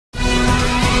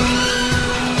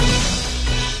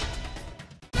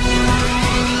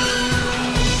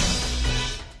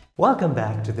Welcome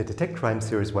back to the Detect Crime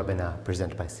Series webinar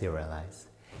presented by Serialize.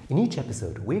 In each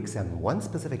episode, we examine one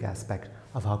specific aspect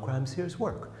of how crime series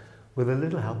work, with a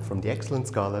little help from the excellent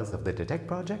scholars of the Detect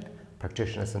Project,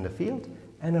 practitioners in the field,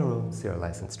 and our own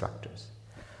Serialize instructors.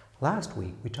 Last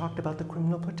week, we talked about the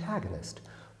criminal protagonist,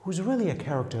 who's really a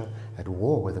character at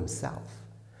war with himself.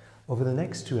 Over the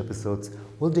next two episodes,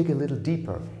 we'll dig a little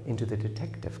deeper into the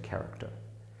detective character.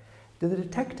 The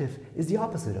detective is the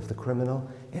opposite of the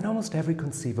criminal in almost every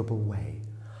conceivable way.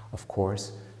 Of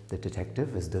course, the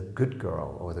detective is the good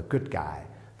girl or the good guy,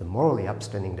 the morally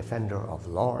upstanding defender of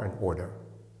law and order.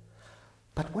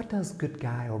 But what does good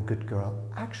guy or good girl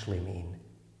actually mean?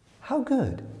 How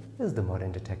good is the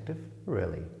modern detective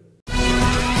really?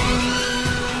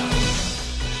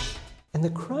 In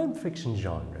the crime fiction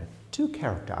genre, two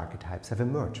character archetypes have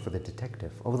emerged for the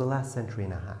detective over the last century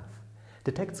and a half.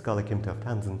 Detect scholar Toft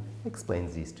Hansen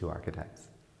explains these two archetypes.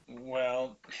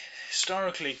 Well,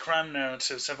 historically, crime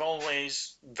narratives have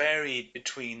always varied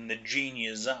between the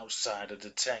genius outside a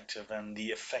detective and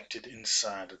the affected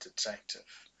inside a detective.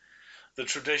 The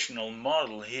traditional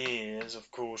model here is, of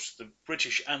course, the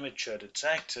British amateur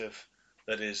detective,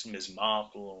 that is, Miss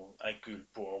Marple or Hercule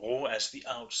Poirot, as the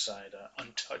outsider,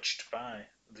 untouched by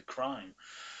the crime.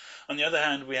 On the other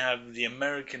hand, we have the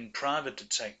American private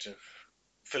detective,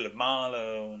 Philip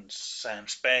Marlowe and Sam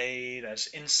Spade, as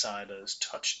insiders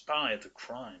touched by the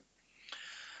crime.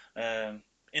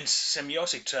 In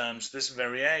semiotic terms, this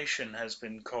variation has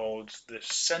been called the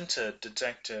centered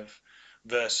detective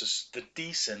versus the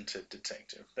decentered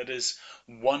detective. That is,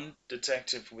 one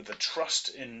detective with a trust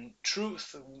in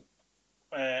truth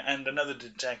and another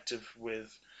detective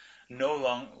with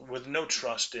no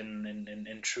trust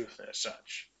in truth as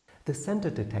such. The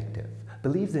centered detective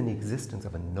believes in the existence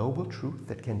of a noble truth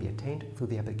that can be attained through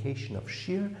the application of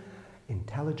sheer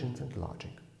intelligence and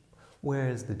logic.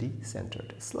 Whereas the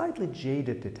decentered, slightly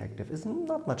jaded detective is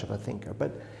not much of a thinker,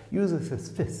 but uses his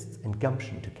fists and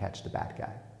gumption to catch the bad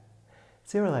guy.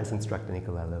 Serialize instructor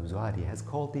Nicola Lozoadi has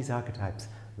called these archetypes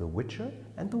the Witcher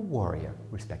and the Warrior,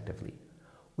 respectively.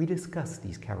 We discussed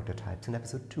these character types in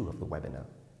episode 2 of the webinar.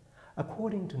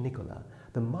 According to Nicola,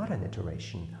 the modern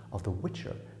iteration of The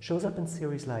Witcher shows up in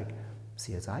series like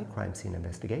CSI Crime Scene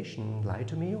Investigation, Lie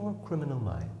to Me, or Criminal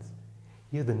Minds.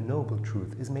 Here the noble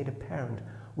truth is made apparent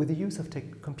with the use of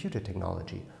computer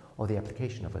technology or the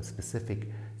application of a specific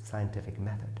scientific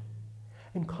method.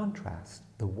 In contrast,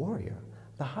 the warrior,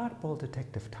 the hardball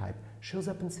detective type, shows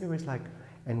up in series like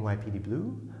NYPD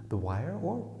Blue, The Wire,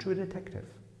 or True Detective.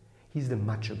 He's the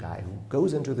macho guy who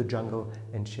goes into the jungle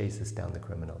and chases down the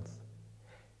criminals.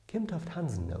 Toft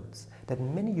Hansen notes that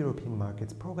many European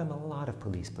markets program a lot of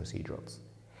police procedurals.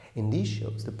 In these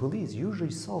shows, the police usually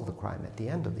solve the crime at the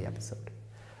end of the episode.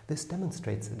 This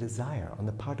demonstrates a desire on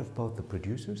the part of both the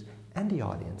producers and the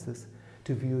audiences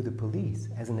to view the police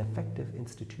as an effective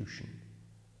institution.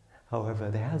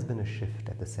 However, there has been a shift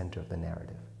at the center of the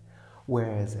narrative.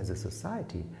 Whereas as a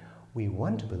society, we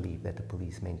want to believe that the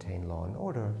police maintain law and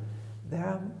order, there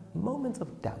are moments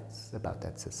of doubts about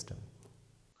that system.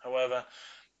 However,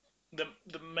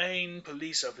 the main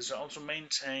police officer also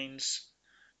maintains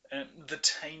the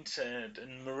tainted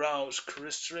and morose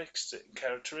characteristics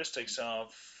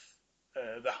of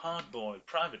the hard-boiled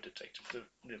private detective,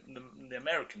 the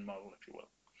American model, if you will.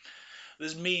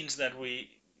 This means that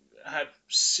we have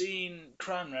seen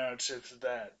crime narratives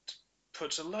that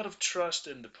puts a lot of trust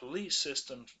in the police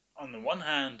system on the one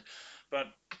hand, but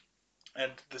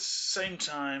at the same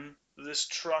time, this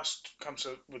trust comes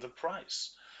with a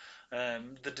price.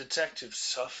 The detective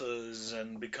suffers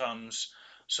and becomes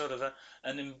sort of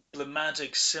an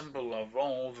emblematic symbol of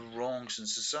all the wrongs in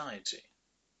society.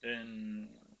 In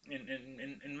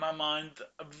my mind,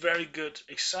 a very good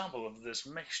example of this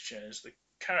mixture is the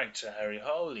character Harry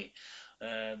Hawley,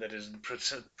 that is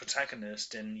the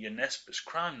protagonist in Ionesco's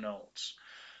crime novels.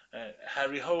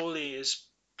 Harry Hawley is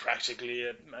practically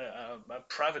a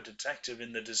private detective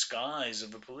in the disguise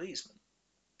of a policeman.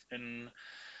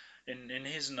 In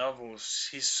his novels,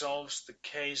 he solves the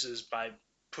cases by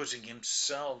putting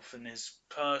himself and his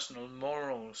personal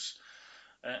morals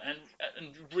and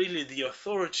really the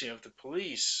authority of the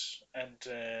police at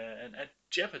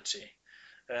jeopardy.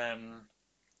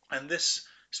 And this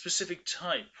specific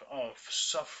type of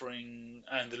suffering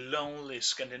and the lonely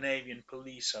Scandinavian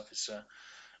police officer,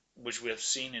 which we have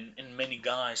seen in many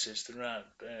guises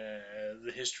throughout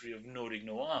the history of Nordic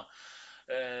noir,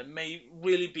 may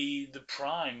really be the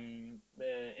prime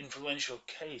influential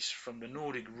case from the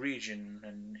Nordic region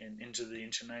and into the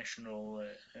international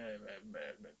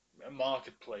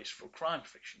marketplace for crime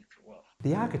fiction, if you will.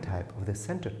 The archetype of the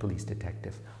centered police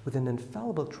detective with an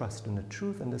infallible trust in the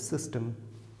truth and the system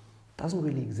doesn't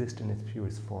really exist in its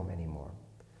purest form anymore.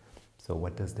 So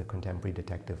what does the contemporary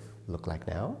detective look like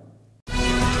now?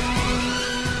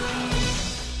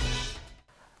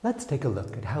 Let's take a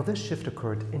look at how this shift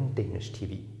occurred in Danish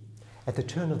TV. At the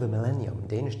turn of the millennium,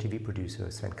 Danish TV producer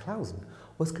Sven Clausen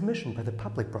was commissioned by the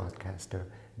public broadcaster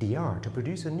DR to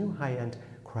produce a new high-end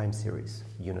crime series,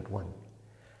 Unit 1.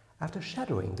 After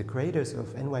shadowing the creators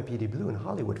of NYPD Blue in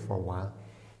Hollywood for a while,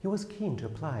 he was keen to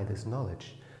apply this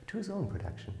knowledge to his own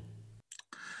production.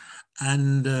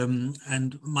 And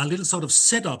my little sort of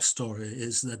setup story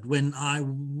is that when I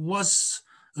was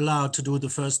allowed to do the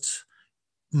first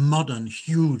modern,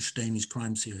 huge Danish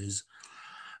crime series,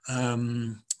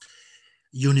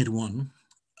 Unit 1,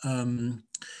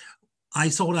 I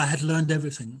thought I had learned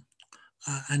everything.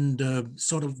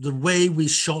 Sort of the way we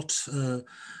shot,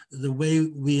 the way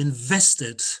we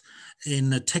invested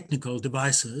in technical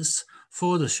devices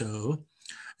for the show,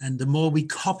 and the more we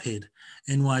copied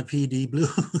NYPD Blue,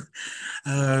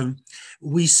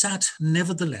 we sat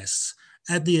nevertheless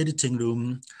at the editing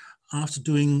room after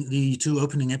doing the 2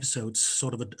 opening episodes,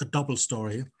 sort of a double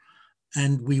story,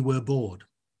 and we were bored.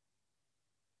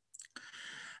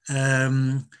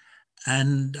 And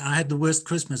I had the worst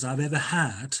Christmas I've ever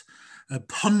had,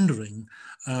 pondering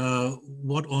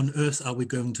what on earth are we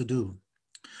going to do.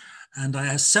 And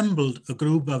I assembled a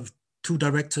group of 2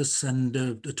 directors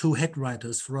and 2 head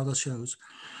writers for other shows.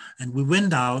 And we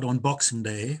went out on Boxing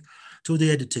Day to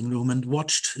the editing room and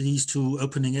watched these 2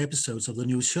 opening episodes of the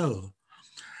new show.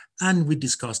 And we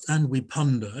discussed and we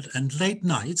pondered. And late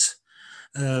night,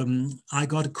 I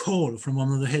got a call from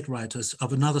one of the head writers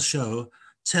of another show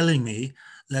telling me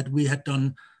that we had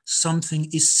done something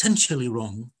essentially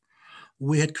wrong.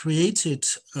 We had created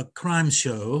a crime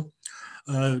show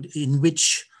in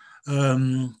which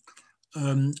a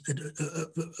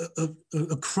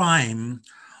crime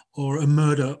or a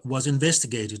murder was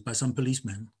investigated by some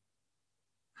policemen.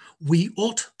 We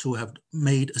ought to have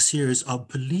made a series of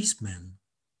policemen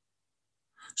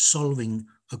solving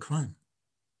a crime.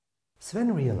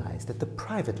 Sven realized that the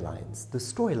private lines, the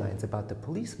storylines about the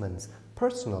policemen's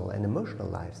personal and emotional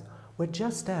lives, were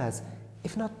just as,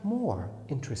 if not more,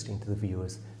 interesting to the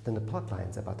viewers than the plot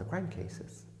lines about the crime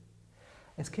cases.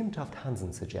 As Toft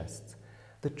Hansen suggests,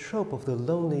 the trope of the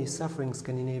lonely, suffering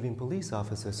Scandinavian police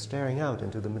officer staring out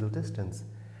into the middle distance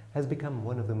has become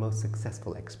one of the most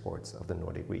successful exports of the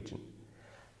Nordic region.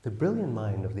 The brilliant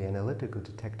mind of the analytical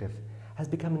detective has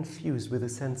become infused with a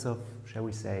sense of, shall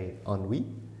we say, ennui?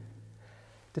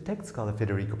 Detective scholar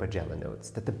Federico Pagello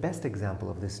notes that the best example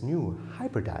of this new,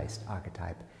 hybridized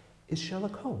archetype is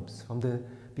Sherlock Holmes from the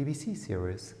BBC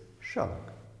series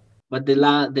Sherlock. But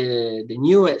the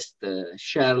newest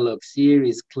Sherlock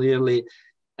series clearly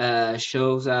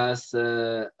shows us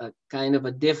a kind of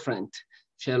a different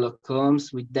Sherlock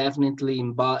Holmes, which definitely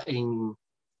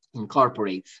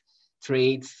incorporates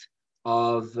traits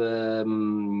of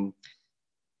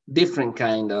different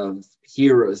kind of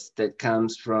heroes that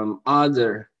comes from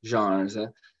other genres.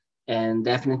 And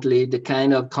definitely the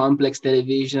kind of complex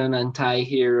television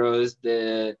anti-heroes,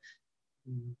 the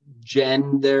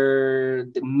gender,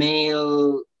 the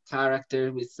male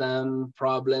character with some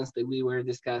problems that we were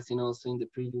discussing also in the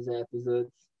previous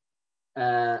episodes,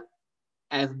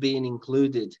 have been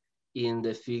included in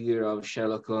the figure of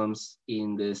Sherlock Holmes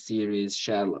in the series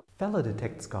Sherlock. Fellow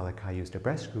detective scholar Caius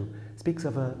Dobrescu speaks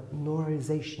of a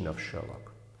noirization of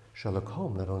Sherlock. Sherlock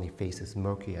Holmes not only faces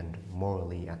murky and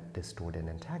morally distorted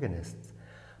antagonists,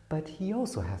 but he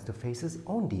also has to face his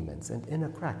own demons and inner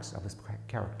cracks of his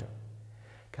character.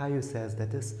 Caius says that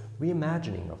this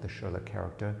reimagining of the Sherlock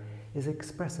character is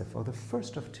expressive of the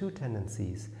first of 2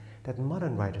 tendencies that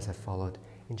modern writers have followed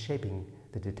in shaping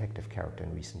the detective character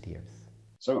in recent years.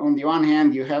 So on the one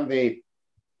hand, you have the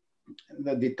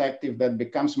detective that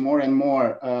becomes more and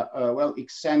more,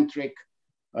 eccentric,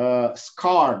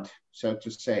 scarred, so to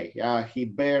say. Yeah, he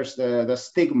bears the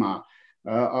stigma,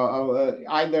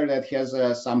 either that he has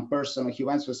he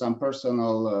went through some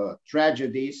personal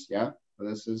tragedies. Yeah,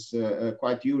 this is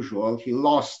quite usual. He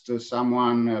lost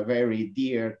someone very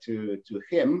dear to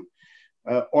him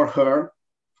or her,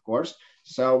 of course.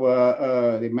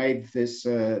 So they made this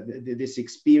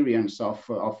experience of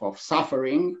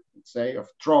suffering, let's say, of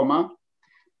trauma,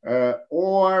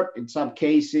 or in some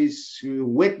cases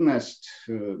witnessed,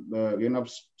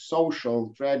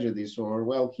 social tragedies,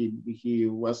 or he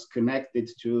was connected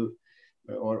to,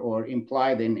 or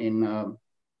implied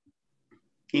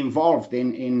involved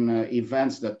in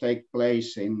events that take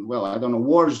place in,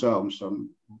 war zones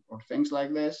or things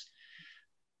like this.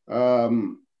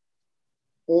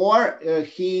 Or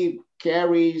he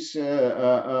carries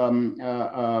a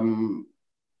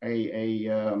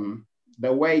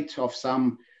the weight of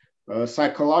some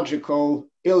psychological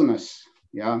illness,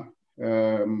 yeah,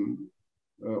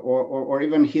 or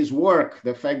even his work,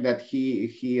 the fact that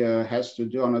he has to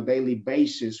do on a daily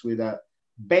basis with a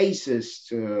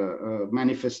basest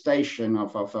manifestation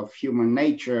of human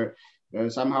nature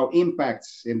somehow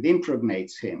impacts and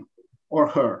impregnates him or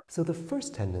her. So the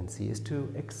first tendency is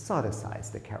to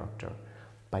exoticize the character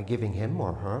by giving him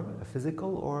or her a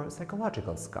physical or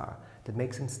psychological scar that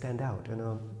makes him stand out in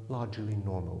a largely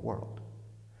normal world.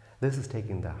 This is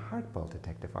taking the hardboiled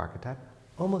detective archetype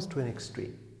almost to an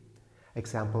extreme.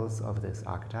 Examples of this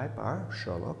archetype are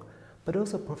Sherlock, but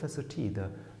also Professor T, the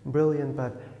brilliant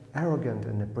but arrogant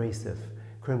and abrasive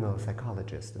criminal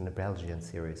psychologist in the Belgian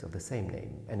series of the same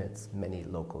name and its many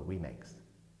local remakes.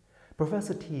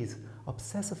 Professor T's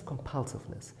obsessive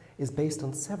compulsiveness is based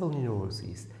on several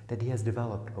neuroses that he has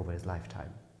developed over his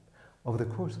lifetime. Over the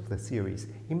course of the series,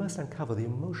 he must uncover the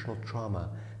emotional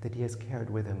trauma that he has carried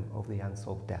with him over the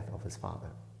unsolved death of his father.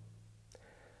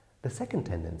 The second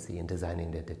tendency in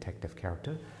designing the detective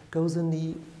character goes in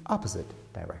the opposite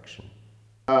direction.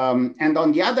 And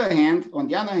on the other hand,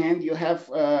 you have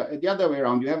the other way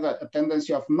around. You have a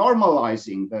tendency of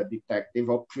normalizing the detective,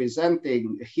 of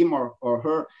presenting him or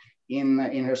her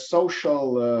in her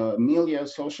social milieu,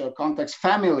 social context,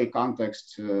 family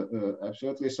context,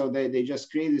 absolutely. So they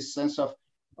just create this sense of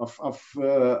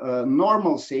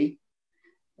normalcy,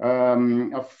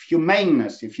 of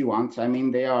humaneness, if you want. I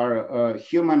mean, they are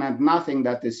human, and nothing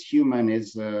that is human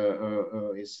is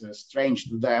strange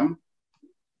to them,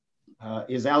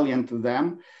 is alien to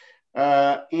them.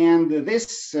 And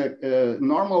this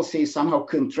normalcy is somehow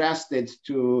contrasted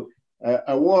to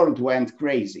a world went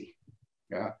crazy.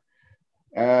 Yeah.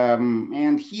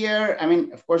 And here, I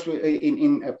mean, of course,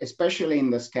 especially in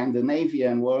the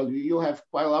Scandinavian world, you have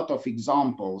quite a lot of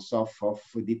examples of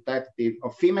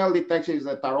female detectives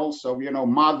that are also, you know,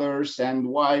 mothers and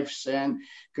wives and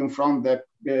confront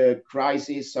the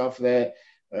crisis of their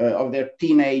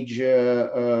teenage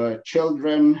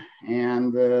children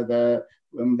and the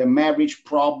marriage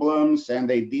problems, and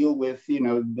they deal with, you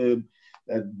know, the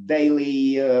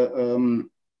daily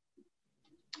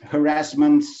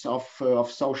harassments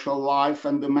of social life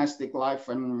and domestic life,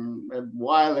 and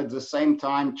while at the same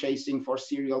time chasing for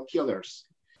serial killers.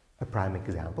 A prime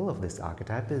example of this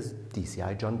archetype is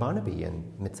DCI John Barnaby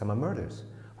in Midsummer Murders,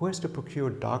 who has to procure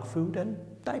dog food and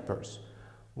diapers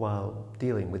while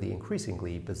dealing with the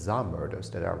increasingly bizarre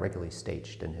murders that are regularly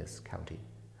staged in his county.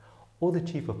 Or the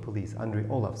chief of police Andri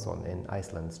Olafsson in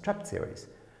Iceland's Trapped series,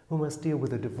 who must deal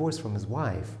with a divorce from his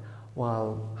wife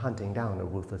while hunting down a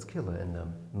ruthless killer in the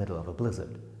middle of a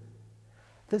blizzard.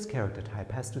 This character type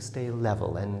has to stay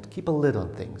level and keep a lid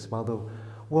on things while the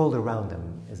world around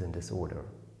him is in disorder.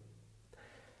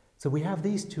 So we have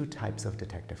these two types of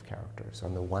detective characters.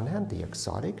 On the one hand, the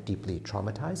exotic, deeply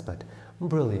traumatized but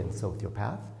brilliant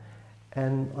sociopath,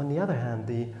 and on the other hand,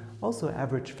 the also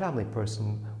average family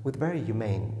person with very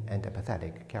humane and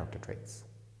empathetic character traits.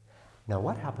 Now,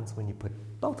 what happens when you put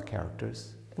both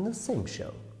characters in the same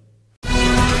show?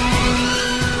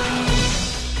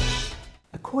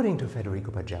 According to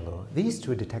Federico Pagello, these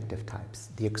two detective types,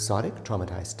 the exotic,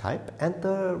 traumatized type and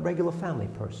the regular family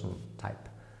person type,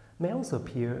 may also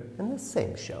appear in the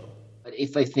same show. But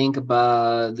if I think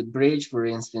about The Bridge, for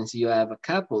instance, you have a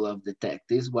couple of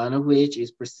detectives, one of which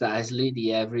is precisely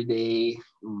the everyday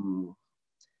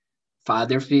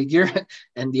father figure,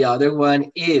 and the other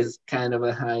one is kind of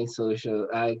a high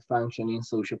functioning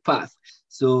sociopath.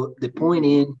 So the point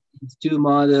is, these two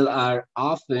models are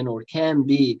often or can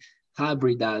be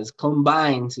hybridized,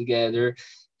 combined together,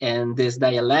 and this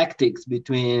dialectics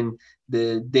between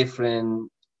the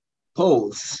different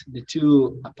poles, the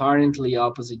two apparently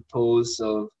opposite poles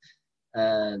of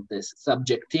the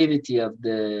subjectivity of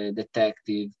the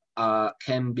detective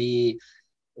can be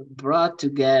brought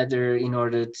together in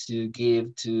order to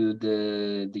give to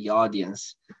the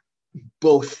audience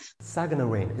both. Saga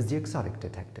Norén is the exotic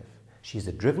detective. She's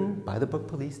a driven, by-the-book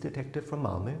police detective from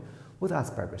Malmö with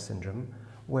Asperger's syndrome,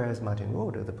 whereas Martin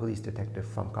Roeder, the police detective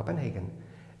from Copenhagen,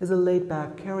 is a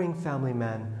laid-back, caring family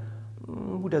man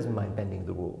who doesn't mind bending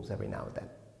the rules every now and then.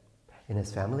 In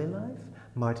his family life,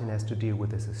 Martin has to deal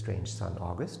with his estranged son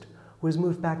August, who has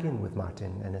moved back in with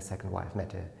Martin and his second wife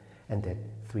Mette, and their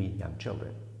 3 young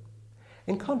children.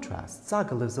 In contrast,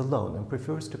 Saga lives alone and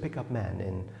prefers to pick up men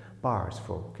in bars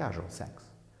for casual sex.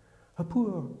 Her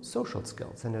poor social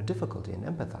skills and her difficulty in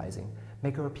empathizing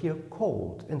make her appear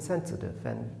cold, insensitive,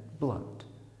 and blunt.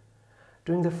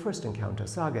 During the first encounter,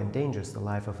 Saga endangers the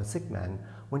life of a sick man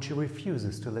when she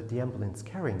refuses to let the ambulance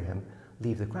carrying him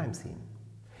leave the crime scene.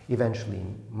 Eventually,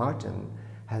 Martin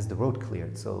has the road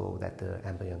cleared so that the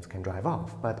ambulance can drive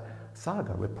off, but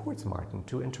Saga reports Martin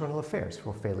to Internal Affairs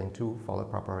for failing to follow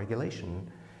proper regulation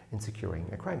in securing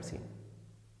a crime scene.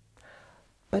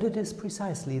 But it is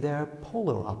precisely their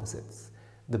polar opposites,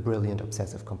 the brilliant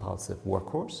obsessive-compulsive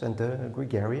workhorse and the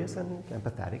gregarious and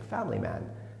empathetic family man,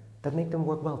 that make them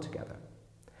work well together.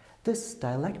 This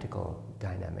dialectical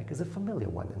dynamic is a familiar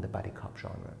one in the buddy cop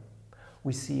genre.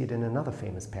 We see it in another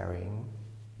famous pairing,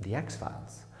 The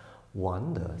X-Files.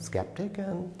 One the skeptic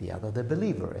and the other the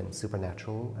believer in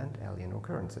supernatural and alien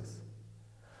occurrences.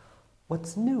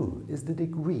 What's new is the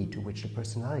degree to which the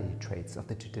personality traits of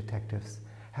the two detectives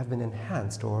have been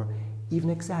enhanced or even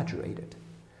exaggerated.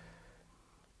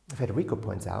 Federico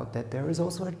points out that there is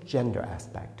also a gender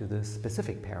aspect to the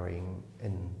specific pairing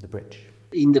in The Bridge.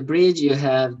 In The Bridge, you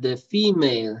have the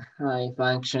female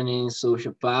high-functioning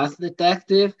sociopath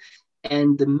detective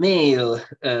and the male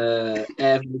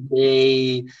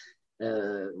everyday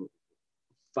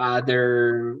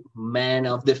father, man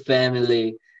of the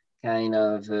family kind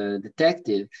of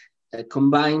detective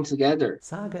combined together.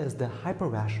 Saga is the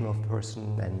hyper-rational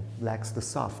person and lacks the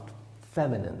soft,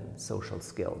 feminine social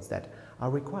skills that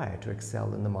are required to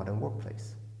excel in the modern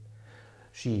workplace.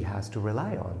 She has to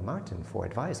rely on Martin for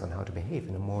advice on how to behave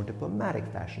in a more diplomatic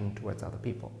fashion towards other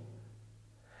people.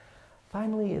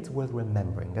 Finally, it's worth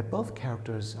remembering that both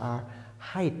characters are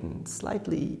heightened,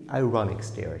 slightly ironic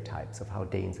stereotypes of how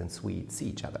Danes and Swedes see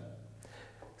each other.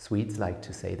 Swedes like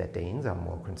to say that Danes are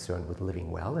more concerned with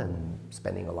living well and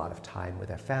spending a lot of time with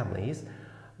their families,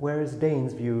 whereas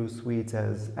Danes view Swedes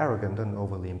as arrogant and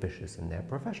overly ambitious in their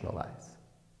professional lives.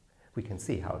 We can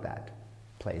see how that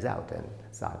plays out in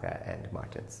Saga and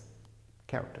Martin's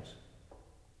characters.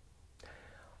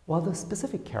 While the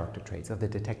specific character traits of the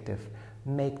detective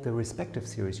make the respective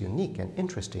series unique and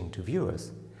interesting to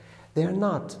viewers, they are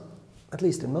not, at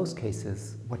least in most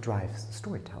cases, what drives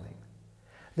storytelling.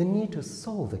 The need to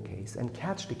solve the case and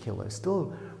catch the killer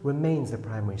still remains the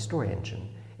primary story engine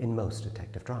in most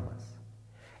detective dramas.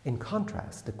 In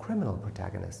contrast, the criminal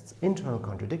protagonist's internal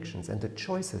contradictions and the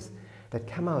choices that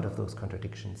come out of those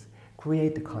contradictions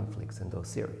create the conflicts in those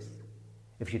series.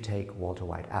 If you take Walter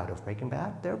White out of Breaking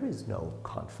Bad, there is no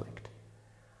conflict.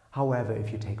 However,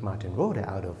 if you take Martin Rohde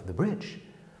out of The Bridge,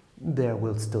 there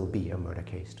will still be a murder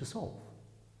case to solve.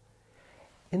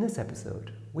 In this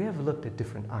episode, we have looked at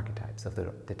different archetypes of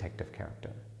the detective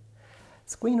character.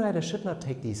 Screenwriters should not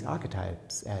take these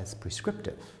archetypes as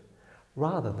prescriptive.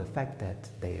 Rather, the fact that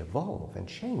they evolve and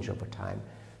change over time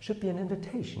should be an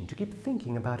invitation to keep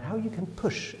thinking about how you can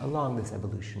push along this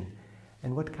evolution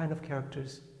and what kind of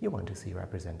characters you want to see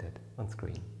represented on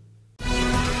screen.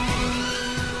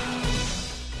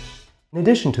 In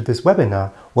addition to this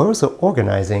webinar, we're also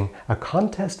organizing a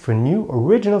contest for new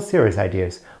original series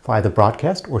ideas for either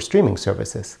broadcast or streaming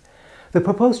services. The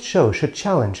proposed show should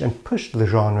challenge and push the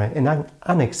genre in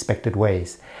unexpected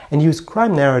ways and use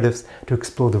crime narratives to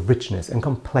explore the richness and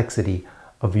complexity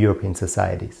of European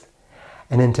societies.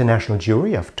 An international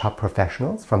jury of top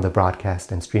professionals from the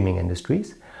broadcast and streaming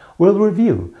industries will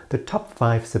review the top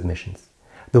 5 submissions.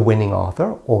 The winning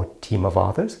author or team of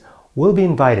authors will be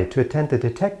invited to attend the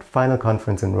Detect Final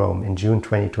Conference in Rome in June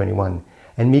 2021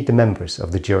 and meet the members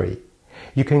of the jury.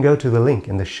 You can go to the link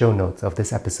in the show notes of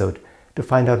this episode to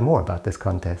find out more about this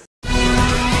contest.